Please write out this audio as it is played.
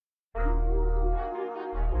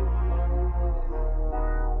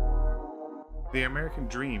The American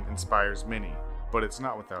dream inspires many, but it's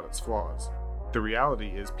not without its flaws. The reality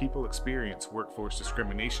is people experience workforce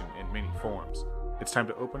discrimination in many forms. It's time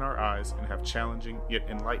to open our eyes and have challenging yet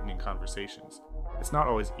enlightening conversations. It's not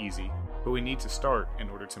always easy, but we need to start in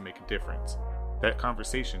order to make a difference. That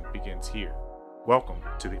conversation begins here. Welcome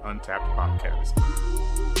to the Untapped Podcast.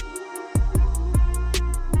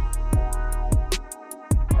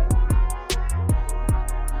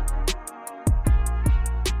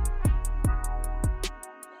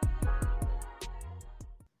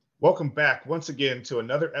 Welcome back once again to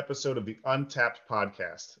another episode of the Untapped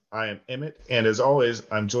Podcast. I am Emmett, and as always,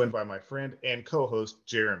 I'm joined by my friend and co-host,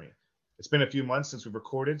 Jeremy. It's been a few months since we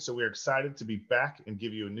recorded, so we are excited to be back and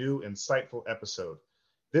give you a new, insightful episode.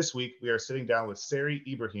 This week, we are sitting down with Sarry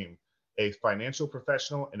Ibrahim, a financial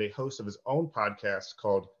professional and a host of his own podcast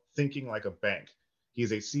called Thinking Like a Bank. He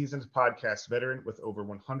is a seasoned podcast veteran with over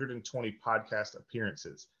 120 podcast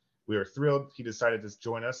appearances. We are thrilled he decided to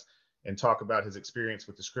join us and talk about his experience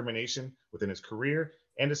with discrimination within his career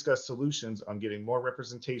and discuss solutions on getting more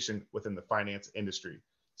representation within the finance industry.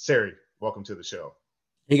 Sarry, welcome to the show.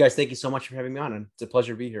 Hey guys, thank you so much for having me on. And it's a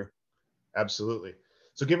pleasure to be here. Absolutely.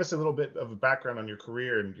 So give us a little bit of a background on your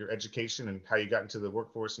career and your education and how you got into the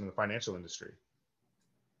workforce and the financial industry.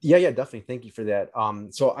 Yeah, definitely. Thank you for that.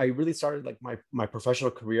 So I really started like my professional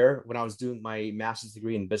career when I was doing my master's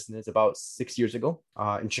degree in business about 6 years ago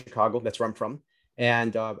in Chicago. That's where I'm from.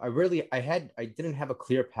 And I didn't have a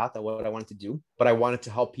clear path of what I wanted to do, but I wanted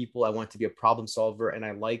to help people. I wanted to be a problem solver, and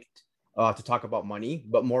I liked to talk about money,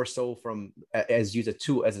 but more so from as a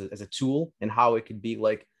tool and how it could be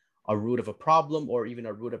like a root of a problem or even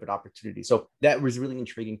a root of an opportunity. So that was really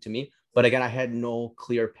intriguing to me. But again, I had no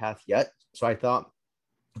clear path yet. So I thought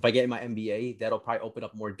if I get my MBA, that'll probably open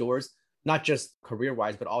up more doors, not just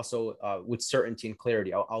career-wise, but also with certainty and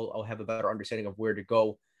clarity. I'll have a better understanding of where to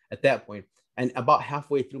go at that point. And about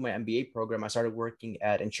halfway through my MBA program, I started working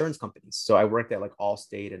at insurance companies. So I worked at like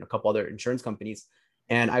Allstate and a couple other insurance companies.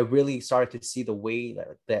 And I really started to see the way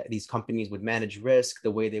that these companies would manage risk,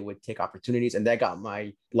 the way they would take opportunities. And that got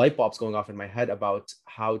my light bulbs going off in my head about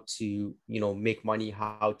how to, make money,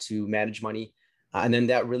 how to manage money. And then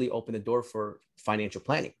that really opened the door for financial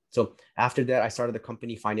planning. So after that, I started the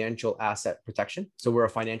company Financial Asset Protection. So we're a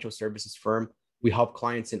financial services firm. We help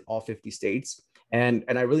clients in all 50 states. And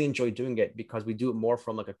I really enjoy doing it because we do it more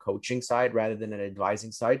from like a coaching side rather than an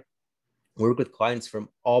advising side. We work with clients from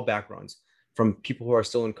all backgrounds, from people who are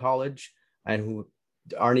still in college and who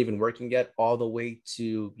aren't even working yet, all the way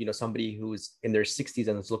to somebody who's in their 60s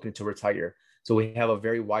and is looking to retire. So we have a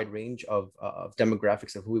very wide range of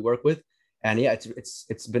demographics of who we work with. And yeah,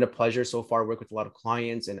 it's been a pleasure so far. Work with a lot of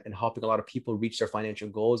clients and helping a lot of people reach their financial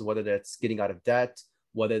goals, whether that's getting out of debt,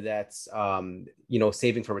 whether that's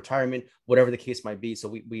saving for retirement, whatever the case might be. So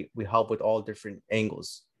we help with all different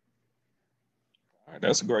angles. All right,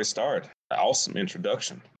 that's a great start. Awesome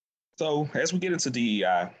introduction. So as we get into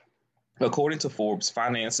DEI, according to Forbes,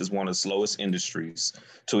 finance is one of the slowest industries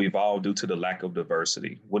to evolve due to the lack of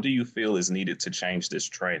diversity. What do you feel is needed to change this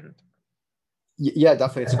trend? Yeah,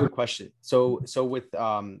 definitely. It's a good question. So with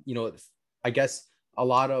I guess a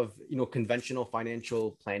lot of conventional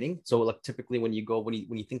financial planning. So like typically when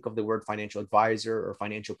you think of the word financial advisor or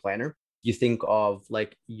financial planner, you think of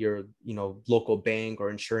like your local bank or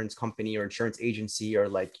insurance company or insurance agency or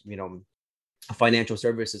like a financial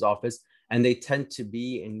services office, and they tend to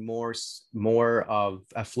be in more of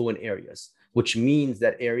affluent areas, which means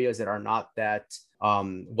that areas that are not that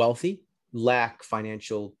wealthy lack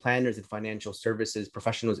financial planners and financial services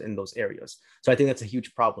professionals in those areas. So I think that's a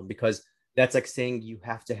huge problem because that's like saying you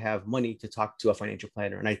have to have money to talk to a financial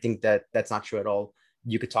planner. And I think that that's not true at all.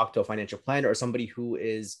 You could talk to a financial planner or somebody who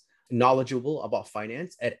is knowledgeable about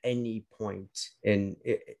finance at any point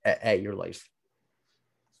at your life.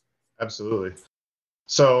 Absolutely.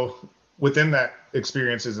 So within that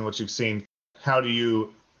experiences and what you've seen, how do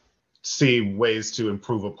you see ways to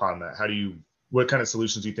improve upon that? What kind of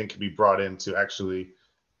solutions do you think can be brought in to actually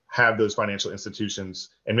have those financial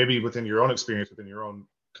institutions, and maybe within your own experience, within your own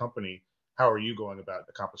company, how are you going about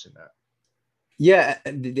accomplishing that? Yeah,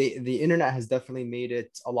 the internet has definitely made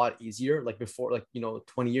it a lot easier. Like before,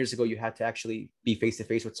 20 years ago, you had to actually be face to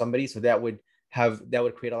face with somebody. So that would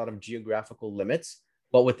create a lot of geographical limits.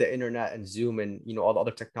 But with the internet and Zoom and all the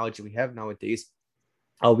other technology we have nowadays,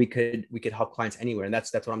 we could help clients anywhere. And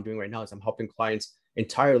that's what I'm doing right now is I'm helping clients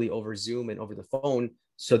entirely over Zoom and over the phone.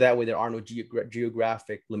 So that way there are no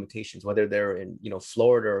geographic limitations, whether they're in,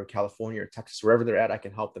 Florida or California or Texas, wherever they're at, I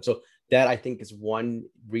can help them. So that I think is one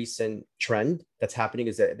recent trend that's happening,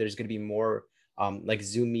 is that there's going to be more like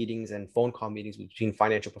Zoom meetings and phone call meetings between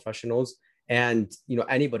financial professionals and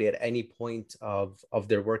anybody at any point of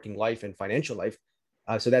their working life and financial life.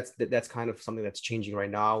 So that's kind of something that's changing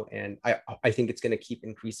right now, and I think it's going to keep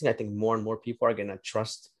increasing. I think more and more people are going to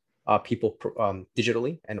trust people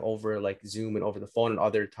digitally and over like Zoom and over the phone and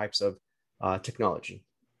other types of technology.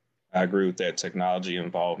 I agree with that. Technology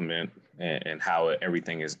involvement and how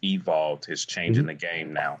everything has evolved is changing the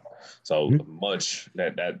game now. So much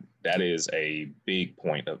that is a big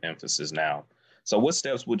point of emphasis now. So what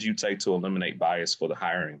steps would you take to eliminate bias for the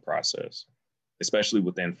hiring process, especially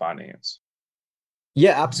within finance?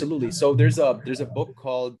 Yeah, absolutely. So there's a book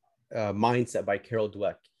called Mindset by Carol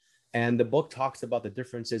Dweck, and the book talks about the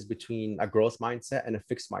differences between a growth mindset and a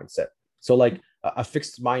fixed mindset. So like a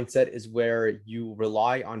fixed mindset is where you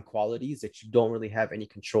rely on qualities that you don't really have any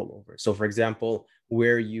control over. So for example,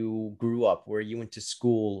 where you grew up, where you went to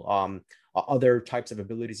school, other types of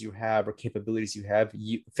abilities you have or capabilities you have,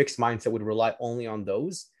 fixed mindset would rely only on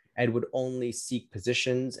those and would only seek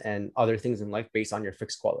positions and other things in life based on your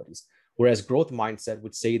fixed qualities. Whereas growth mindset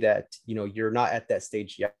would say that, you're not at that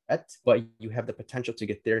stage yet, but you have the potential to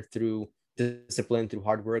get there through discipline, through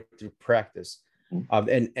hard work, through practice.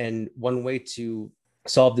 And one way to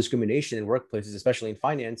solve discrimination in workplaces, especially in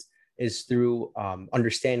finance, is through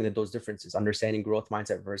understanding that those differences, understanding growth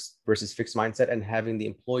mindset versus fixed mindset, and having the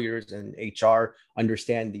employers and HR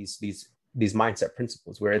understand these mindset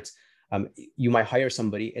principles, where it's you might hire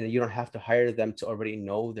somebody and you don't have to hire them to already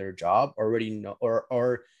know their job, already know,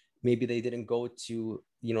 or maybe they didn't go to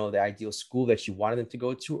the ideal school that you wanted them to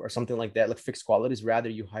go to or something like that, like fixed qualities. Rather,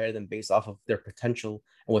 you hire them based off of their potential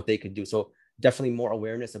and what they could do. So definitely more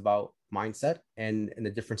awareness about mindset and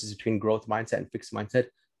the differences between growth mindset and fixed mindset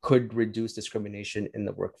could reduce discrimination in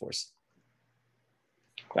the workforce.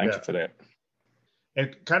 Thank you for that.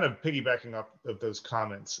 And kind of piggybacking off of those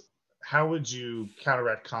comments, how would you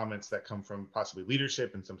counteract comments that come from possibly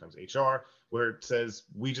leadership and sometimes HR, where it says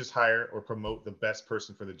we just hire or promote the best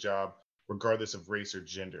person for the job, regardless of race or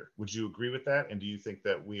gender? Would you agree with that? And do you think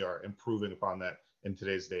that we are improving upon that in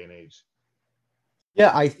today's day and age?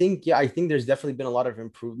 Yeah, I think there's definitely been a lot of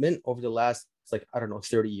improvement over the last,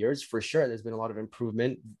 30 years for sure. There's been a lot of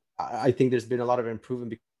improvement. I think there's been a lot of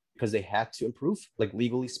improvement because they had to improve, like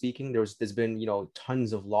legally speaking. There's been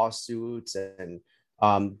tons of lawsuits, and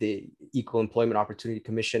the Equal Employment Opportunity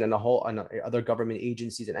Commission and other government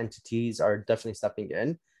agencies and entities are definitely stepping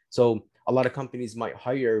in. So a lot of companies might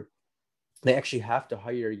hire. They actually have to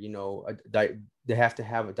hire, they have to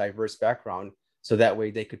have a diverse background, so that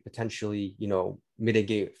way they could potentially,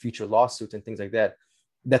 mitigate future lawsuits and things like that.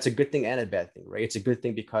 That's a good thing and a bad thing, right? It's a good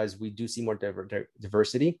thing because we do see more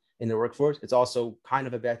diversity in the workforce. It's also kind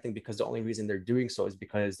of a bad thing because the only reason they're doing so is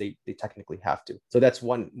because they technically have to. So that's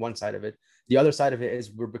one side of it. The other side of it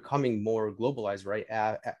is we're becoming more globalized, right?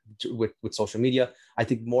 With social media, I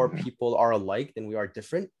think more people are alike than we are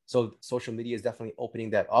different. So social media is definitely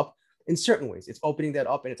opening that up. In certain ways, it's opening that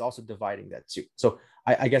up, and it's also dividing that too. So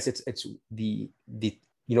I guess it's the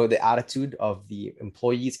attitude of the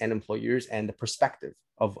employees and employers and the perspective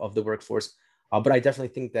of the workforce. But I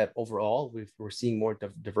definitely think that overall we're seeing more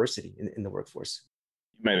diversity in the workforce.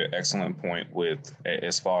 You made an excellent point with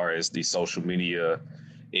as far as the social media.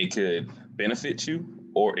 It could benefit you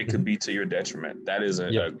or it could be to your detriment. That is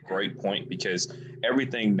a great point, because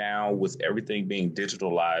everything now, with everything being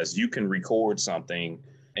digitalized, you can record something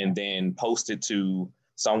and then post it to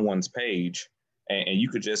someone's page, and you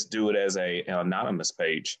could just do it as an anonymous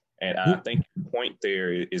page. And I think the point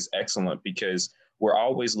there is excellent, because we're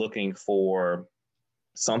always looking for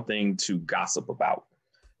something to gossip about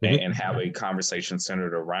and have a conversation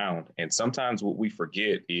centered around. And sometimes what we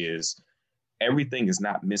forget is everything is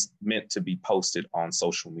not meant to be posted on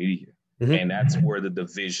social media. And that's where the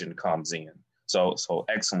division comes in. So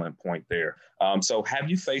excellent point there. So have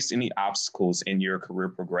you faced any obstacles in your career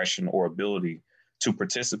progression or ability to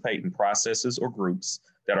participate in processes or groups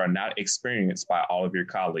that are not experienced by all of your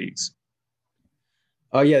colleagues?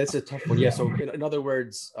 Yeah, that's a tough one. Yeah. So in other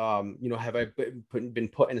words, have I been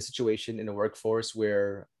put in a situation in the workforce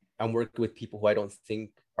where I'm working with people who I don't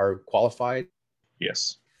think are qualified?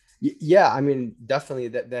 Yes. Yeah, I mean, definitely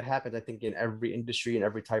that happens. I think in every industry and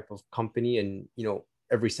every type of company, and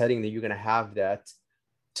every setting that you're going to have that.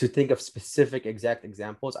 To think of specific exact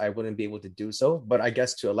examples, I wouldn't be able to do so. But I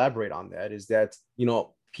guess to elaborate on that is that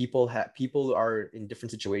people are in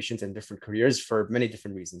different situations and different careers for many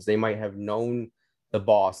different reasons. They might have known the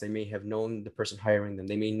boss, they may have known the person hiring them,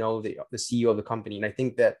 they may know the CEO of the company, and I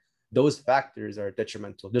think that those factors are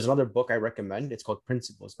detrimental. There's another book I recommend. It's called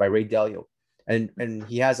Principles by Ray Dalio. And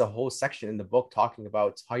he has a whole section in the book talking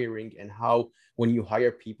about hiring and how when you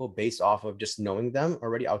hire people based off of just knowing them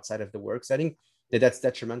already outside of the work setting, that's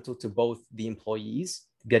detrimental to both the employees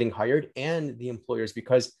getting hired and the employers,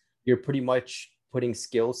 because you're pretty much putting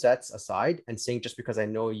skill sets aside and saying, just because I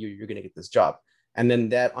know you, you're going to get this job. And then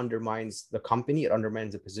that undermines the company, it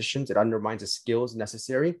undermines the positions, it undermines the skills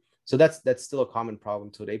necessary. So that's still a common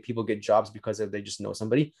problem today. People get jobs because they just know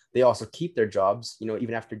somebody. They also keep their jobs,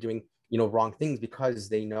 even after doing wrong things, because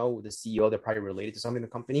they know the CEO, they're probably related to something in the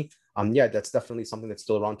company. Yeah, that's definitely something that's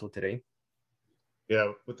still around till today.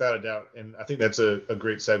 Yeah, without a doubt. And I think that's a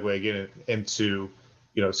great segue again into,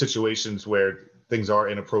 situations where things are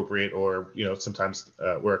inappropriate, or, sometimes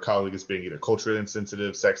where a colleague is being either culturally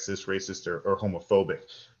insensitive, sexist, racist, or homophobic.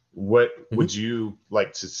 What would you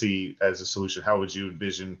like to see as a solution? How would you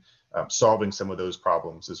envision solving some of those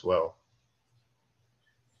problems as well?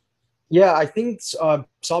 Yeah, I think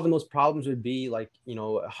solving those problems would be like,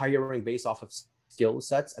 hiring based off of skill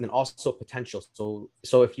sets, and then also potential.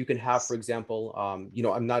 So if you can have, for example,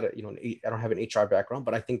 I'm not I don't have an HR background,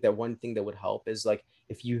 but I think that one thing that would help is like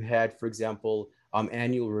if you had, for example,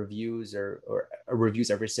 annual reviews or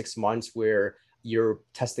reviews every 6 months where you're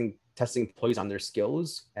testing employees on their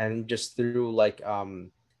skills, and just through like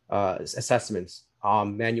assessments,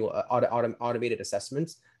 manual automated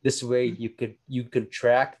assessments. This way you could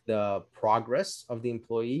track the progress of the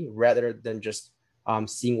employee rather than just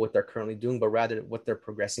seeing what they're currently doing, but rather what they're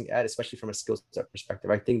progressing at, especially from a skill set perspective.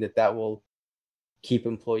 I think that will keep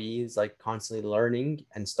employees like constantly learning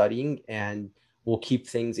and studying, and will keep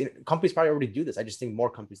things companies probably already do this. I just think more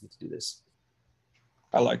companies need to do this.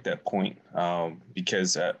 I like that point,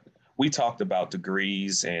 because we talked about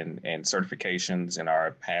degrees and certifications in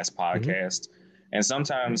our past podcast. And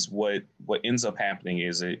sometimes what ends up happening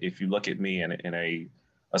is, if you look at me in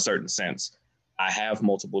a certain sense, I have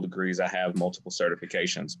multiple degrees, I have multiple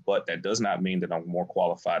certifications, but that does not mean that I'm more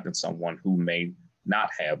qualified than someone who may not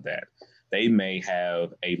have that. They may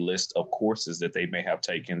have a list of courses that they may have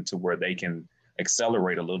taken to where they can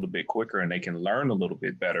accelerate a little bit quicker, and they can learn a little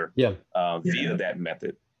bit better via that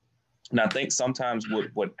method. And I think sometimes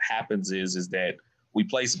what happens is that we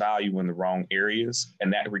place value in the wrong areas,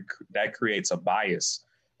 and that creates a bias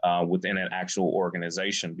within an actual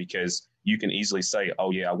organization, because you can easily say,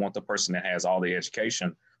 oh yeah, I want the person that has all the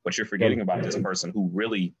education, but you're forgetting about this person who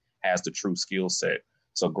really has the true skill set.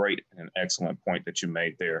 So great and excellent point that you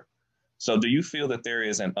made there. So do you feel that there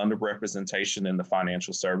is an underrepresentation in the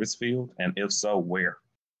financial service field? And if so, where?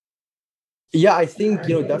 Yeah, I think,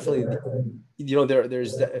 definitely,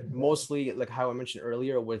 there's mostly like how I mentioned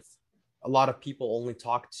earlier, with a lot of people only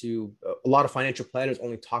talk to a lot of financial planners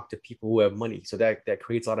only talk to people who have money. So that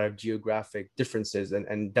creates a lot of geographic differences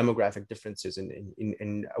and demographic differences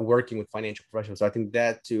in working with financial professionals. So I think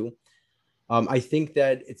that too. I think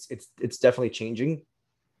that it's definitely changing.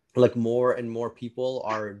 Like more and more people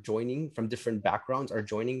are joining from different backgrounds, are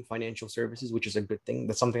joining financial services, which is a good thing.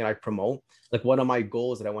 That's something I promote. Like one of my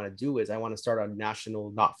goals that I want to do is I want to start a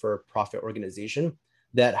national not-for-profit organization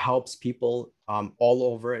that helps people all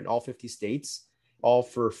over in all 50 states, all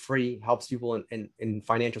for free, helps people in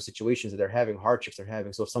financial situations that they're having, hardships they're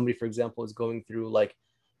having. So if somebody, for example, is going through like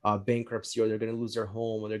bankruptcy, or they're going to lose their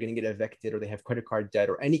home, or they're going to get evicted, or they have credit card debt,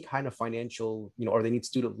 or any kind of financial, or they need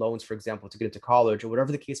student loans, for example, to get into college, or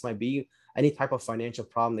whatever the case might be, any type of financial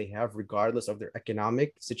problem they have, regardless of their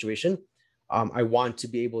economic situation, I want to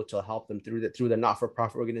be able to help them through the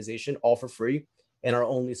not-for-profit organization, all for free. And our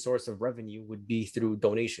only source of revenue would be through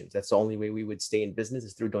donations. That's the only way we would stay in business,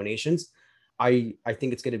 is through donations. I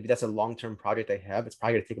think that's a long-term project I have. It's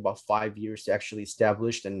probably going to take about 5 years to actually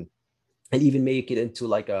establish and even make it into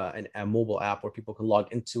like a mobile app where people can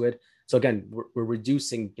log into it. So again, we're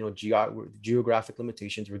reducing, geographic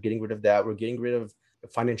limitations. We're getting rid of that. We're getting rid of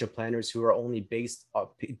financial planners who are only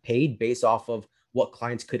paid based off of what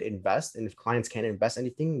clients could invest. And if clients can't invest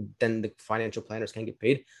anything, then the financial planners can't get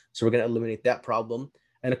paid. So we're going to eliminate that problem,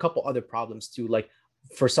 and a couple other problems too. Like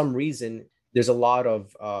for some reason, there's a lot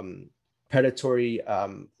of predatory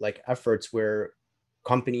like efforts where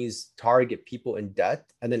companies target people in debt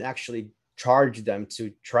and then actually charge them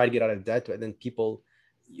to try to get out of debt, and then people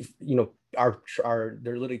are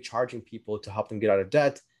they're literally charging people to help them get out of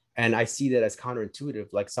debt. And I see that as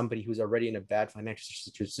counterintuitive. Like somebody who's already in a bad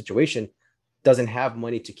financial situation doesn't have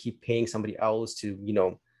money to keep paying somebody else to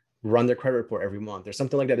run their credit report every month or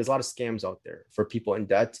something like that. There's a lot of scams out there for people in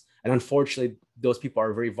debt, and unfortunately those people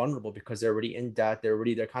are very vulnerable because they're already in debt.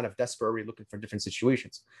 They're kind of desperate, already looking for different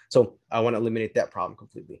situations. So I want to eliminate that problem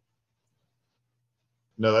completely.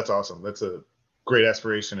 No, that's awesome. That's a great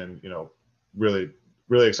aspiration, and really,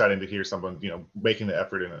 really exciting to hear someone making the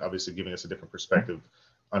effort and obviously giving us a different perspective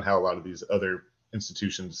on how a lot of these other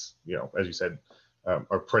institutions, as you said,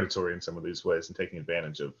 are predatory in some of these ways and taking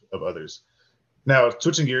advantage of others. Now,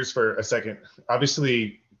 switching gears for a second,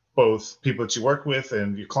 obviously, both people that you work with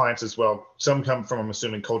and your clients as well, some come from, I'm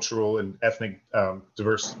assuming, cultural and ethnic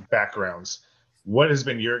diverse backgrounds. What has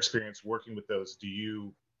been your experience working with those? Do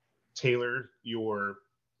you tailor your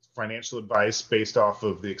financial advice based off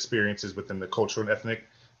of the experiences within the cultural and ethnic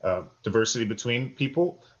diversity between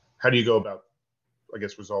people? How do you go about, I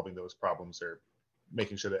guess, resolving those problems or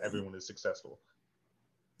making sure that everyone is successful?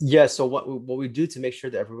 Yeah. So what we do to make sure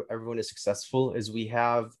that everyone is successful is we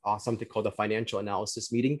have something called a financial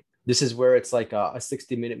analysis meeting. This is where it's like a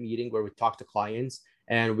 60-minute meeting where we talk to clients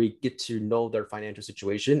and we get to know their financial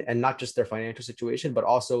situation, and not just their financial situation, but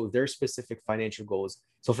also their specific financial goals.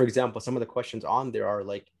 So for example, some of the questions on there are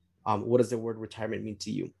like, what does the word retirement mean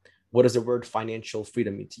to you? What does the word financial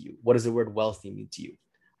freedom mean to you? What does the word wealthy mean to you?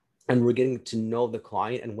 And we're getting to know the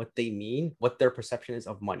client and what they mean, what their perception is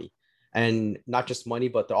of money, and not just money,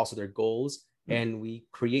 but also their goals. And we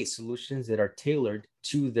create solutions that are tailored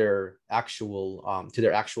to their actual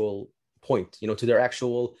point, to their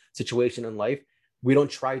actual situation in life. We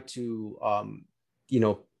don't try to,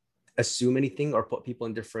 assume anything or put people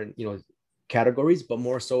in different, categories, but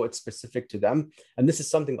more so it's specific to them. And this is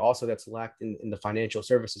something also that's lacked in the financial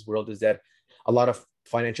services world, is that a lot of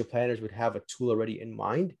financial planners would have a tool already in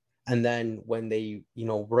mind, and then when they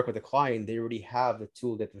work with the client, they already have the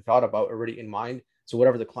tool that they thought about already in mind. So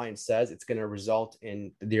whatever the client says, it's going to result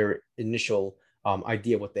in their initial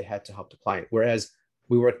idea what they had to help the client. Whereas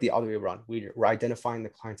we work the other way around. We're identifying the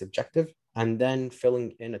client's objective and then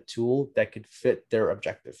filling in a tool that could fit their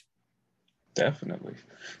objective. Definitely.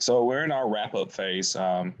 So we're in our wrap-up phase.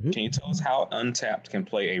 Can you tell us how Untapped can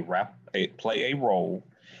play a role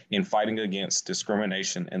in fighting against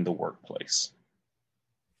discrimination in the workplace?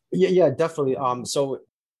 Yeah, definitely. So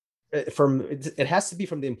it has to be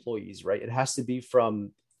from the employees, right? It has to be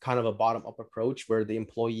from kind of a bottom-up approach where the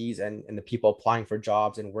employees and the people applying for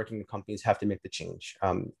jobs and working in companies have to make the change.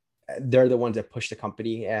 They're the ones that push the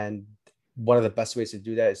company, and one of the best ways to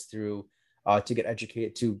do that is through to get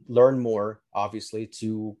educated, to learn more, obviously,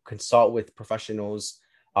 to consult with professionals,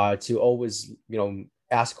 to always,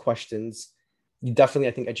 ask questions. Definitely,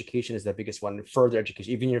 I think education is the biggest one. Further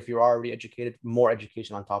education, even if you're already educated, more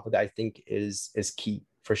education on top of that, I think is key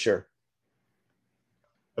for sure.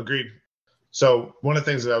 Agreed. So one of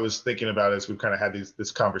the things that I was thinking about as we've kind of had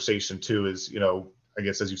this conversation too is, I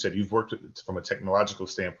guess, as you said, you've worked from a technological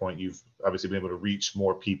standpoint. You've obviously been able to reach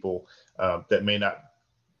more people that may not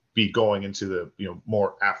be going into the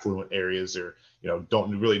more affluent areas, or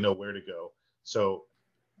don't really know where to go. So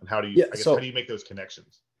how do you how do you make those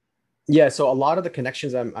connections? Yeah, so a lot of the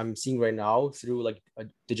connections I'm seeing right now through like a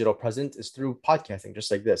digital presence is through podcasting,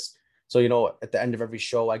 just like this. So at the end of every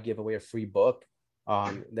show, I give away a free book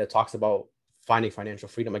that talks about finding financial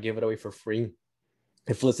freedom. I give it away for free.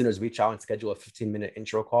 If listeners reach out and schedule a 15-minute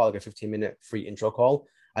intro call, like a 15-minute free intro call,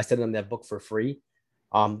 I send them that book for free.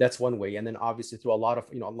 That's one way. And then obviously through a lot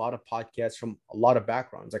of podcasts from a lot of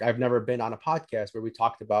backgrounds. Like I've never been on a podcast where we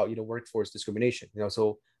talked about, workforce discrimination,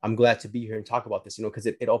 so I'm glad to be here and talk about this, because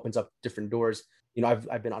it opens up different doors.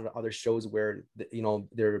 I've been on other shows where,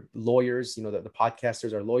 they're lawyers, the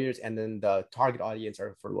podcasters are lawyers, and then the target audience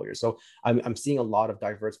are for lawyers. So I'm seeing a lot of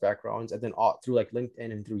diverse backgrounds, and then through like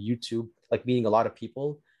LinkedIn and through YouTube, like meeting a lot of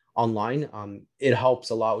people online. It helps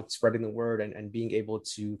a lot with spreading the word and being able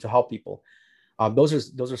to help people. Those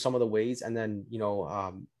are some of the ways. And then,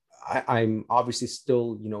 I'm obviously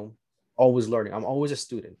still, always learning. I'm always a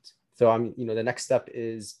student. So I'm, the next step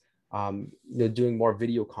is, doing more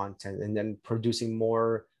video content, and then producing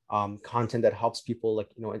more content that helps people, like,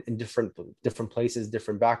 in different places,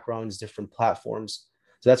 different backgrounds, different platforms.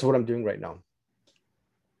 So that's what I'm doing right now.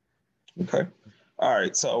 Okay. All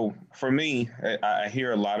right. So for me, I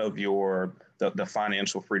hear a lot of the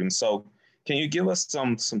financial freedom. So can you give us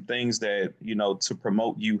some things that, to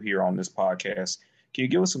promote you here on this podcast? Can you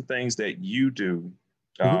give us some things that you do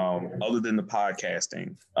other than the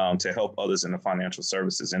podcasting to help others in the financial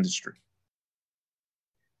services industry?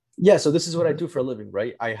 Yeah, so this is what I do for a living,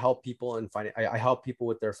 right? I help people I help people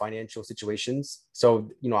with their financial situations. So,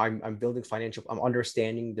 I'm building I'm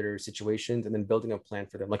understanding their situations and then building a plan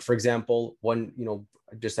for them. Like, for example,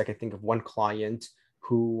 just I can think of one client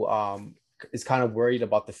who is kind of worried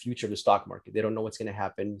about the future of the stock market. They don't know what's going to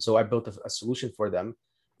happen. So I built a solution for them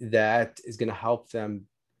that is going to help them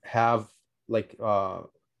have like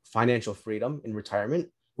financial freedom in retirement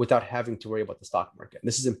without having to worry about the stock market. And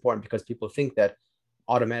this is important because people think that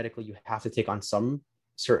automatically you have to take on some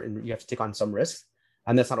risks.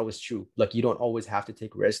 And that's not always true. Like, you don't always have to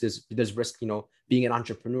take risks. There's risk, being an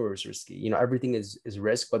entrepreneur is risky. Everything is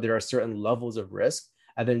risk, but there are certain levels of risk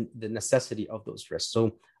and then the necessity of those risks.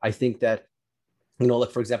 So I think that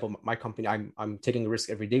like, for example, my company, I'm taking a risk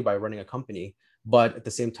every day by running a company, but at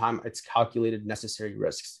the same time, it's calculated necessary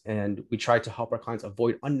risks. And we try to help our clients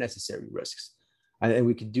avoid unnecessary risks. And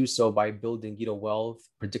we can do so by building, wealth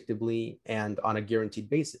predictably and on a guaranteed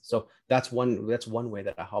basis. So that's one way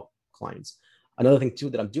that I help clients. Another thing too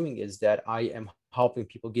that I'm doing is that I am helping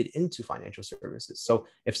people get into financial services. So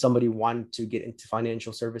if somebody wanted to get into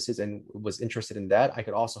financial services and was interested in that, I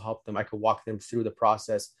could also help them. I could walk them through the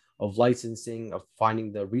process of licensing, of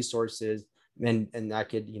finding the resources, and I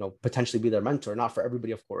could, potentially be their mentor. Not for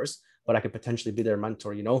everybody, of course, but I could potentially be their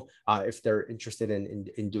mentor, if they're interested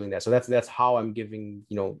in doing that. So that's how I'm giving,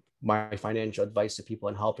 my financial advice to people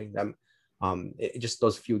and helping them. Just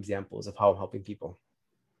those few examples of how I'm helping people.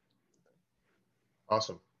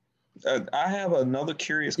 Awesome. I have another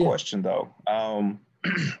curious question though.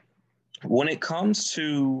 When it comes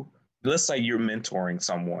to, let's say you're mentoring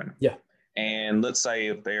someone. Yeah. And let's say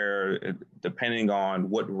if they're, depending on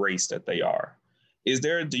what race that they are,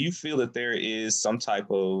 do you feel that there is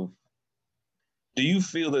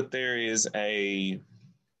a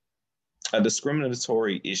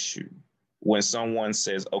discriminatory issue when someone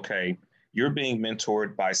says, okay, you're being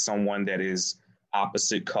mentored by someone that is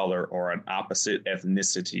opposite color or an opposite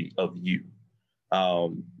ethnicity of you?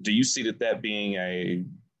 Do you see that being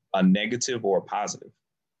a negative or a positive?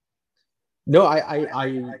 No,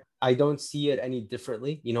 I don't see it any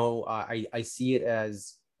differently. I see it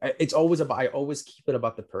as, it's always about, I always keep it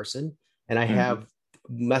about the person. And I have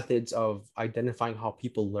methods of identifying how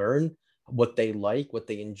people learn, what they like, what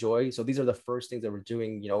they enjoy. So these are the first things that we're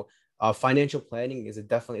doing. Financial planning is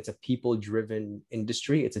it's a people-driven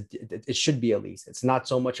industry. It should be, at least. It's not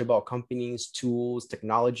so much about companies, tools,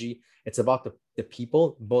 technology. It's about the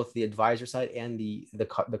people, both the advisor side and the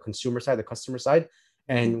consumer side, the customer side.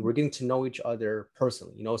 And we're getting to know each other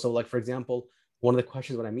personally. So, like, for example, one of the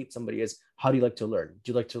questions when I meet somebody is, how do you like to learn?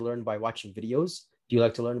 Do you like to learn by watching videos? Do you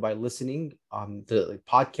like to learn by listening to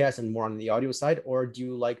podcasts and more on the audio side? Or do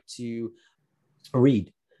you like to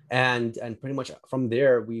read? And pretty much from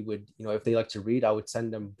there, we would, if they like to read, I would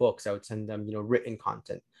send them books. I would send them, written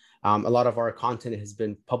content. A lot of our content has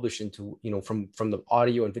been published into, from the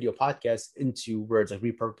audio and video podcasts into words, like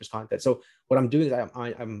repurposed content. So what I'm doing is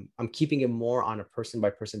I'm keeping it more on a person by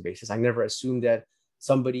person basis. I never assume that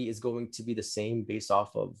somebody is going to be the same based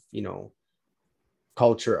off of,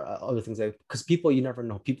 culture, other things, because people, you never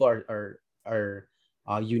know. People are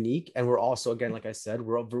unique, and we're also, again, like I said,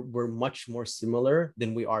 we're much more similar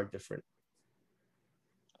than we are different.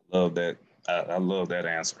 Love that. I love that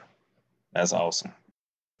answer. That's awesome.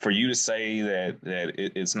 For you to say that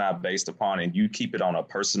it's not based upon, and you keep it on a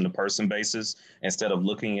person to person basis instead of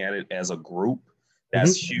looking at it as a group,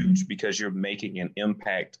 that's huge, because you're making an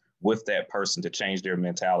impact with that person to change their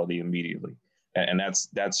mentality immediately. And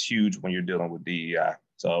that's huge when you're dealing with DEI.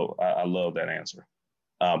 So I love that answer.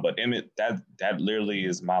 But Emmett, that literally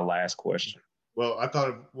is my last question. Well, I thought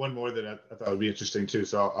of one more that I thought would be interesting too.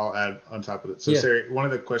 So I'll add on top of it. So Sarry, one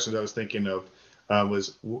of the questions I was thinking of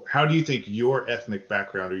was, how do you think your ethnic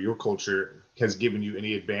background or your culture has given you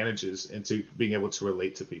any advantages into being able to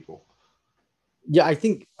relate to people? Yeah, I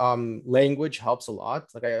think language helps a lot.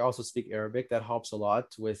 Like, I also speak Arabic. That helps a lot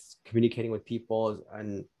with communicating with people.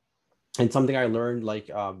 And something I learned, like,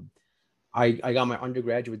 I got my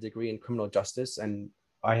undergraduate degree in criminal justice, and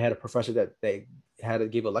I had a professor that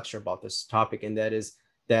gave a lecture about this topic, and that is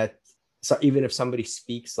that, so even if somebody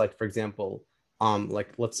speaks, like, for example, like,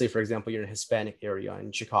 let's say, for example, you're in a Hispanic area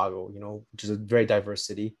in Chicago, which is a very diverse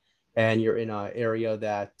city, and you're in an area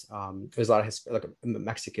that there's a lot of like a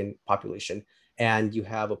Mexican population, and you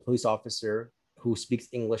have a police officer who speaks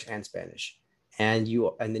English and Spanish. And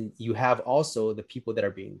then you have also the people that are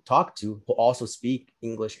being talked to who also speak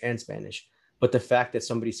English and Spanish. But the fact that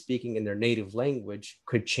somebody's speaking in their native language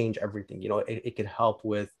could change everything. It could help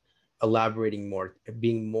with elaborating more,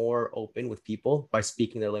 being more open with people by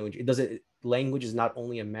speaking their language. Language is not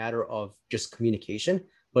only a matter of just communication,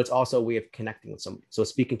 but it's also a way of connecting with somebody. So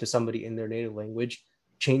speaking to somebody in their native language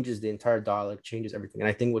changes the entire dialogue, changes everything. And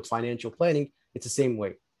I think with financial planning, it's the same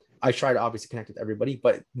way. I try to obviously connect with everybody,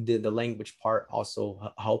 but the language part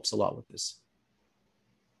also helps a lot with this.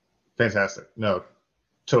 Fantastic. No,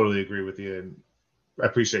 totally agree with you. And I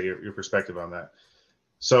appreciate your perspective on that.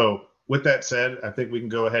 So with that said, I think we can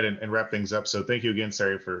go ahead and wrap things up. So thank you again,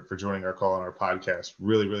 Sarry, for joining our call on our podcast.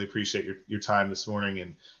 Really, really appreciate your time this morning,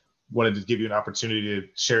 and wanted to give you an opportunity to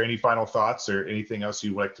share any final thoughts or anything else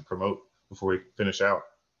you'd like to promote before we finish out.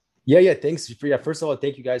 Yeah. Thanks. First of all,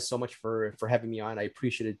 thank you guys so much for having me on. I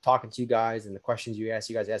appreciated talking to you guys and the questions you asked.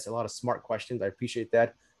 You guys asked a lot of smart questions. I appreciate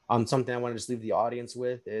that. Something I want to just leave the audience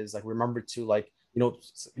with is, like, remember to, like,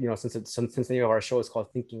 Since the name of our show is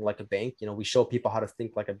called Thinking Like a Bank, we show people how to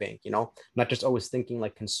think like a bank, not just always thinking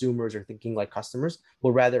like consumers or thinking like customers,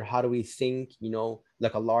 but rather how do we think,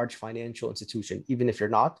 like a large financial institution. Even if you're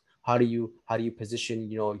not, how do you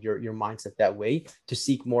position, your mindset that way to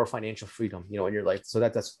seek more financial freedom, in your life. So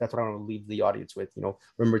that's what I want to leave the audience with.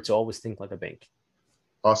 Remember to always think like a bank.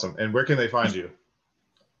 Awesome. And where can they find you?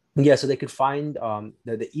 Yeah, so they could find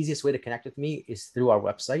the easiest way to connect with me is through our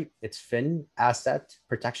website. It's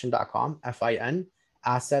finassetprotection.com, FIN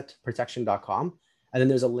assetprotection.com. And then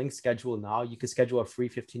there's a link schedule now. You can schedule a free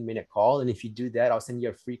 15-minute call. And if you do that, I'll send you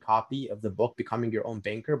a free copy of the book, Becoming Your Own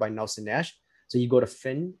Banker by Nelson Nash. So you go to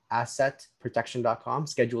finassetprotection.com,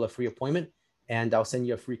 schedule a free appointment, and I'll send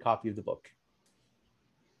you a free copy of the book.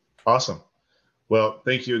 Awesome. Well,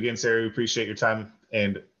 thank you again, Sarry. We appreciate your time.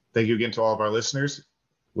 And thank you again to all of our listeners.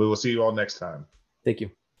 We will see you all next time. Thank you.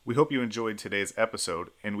 We hope you enjoyed today's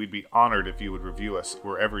episode, and we'd be honored if you would review us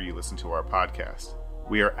wherever you listen to our podcast.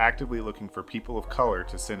 We are actively looking for people of color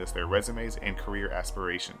to send us their resumes and career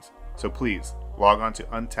aspirations. So please log on to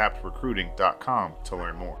untappedrecruiting.com to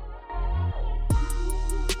learn more.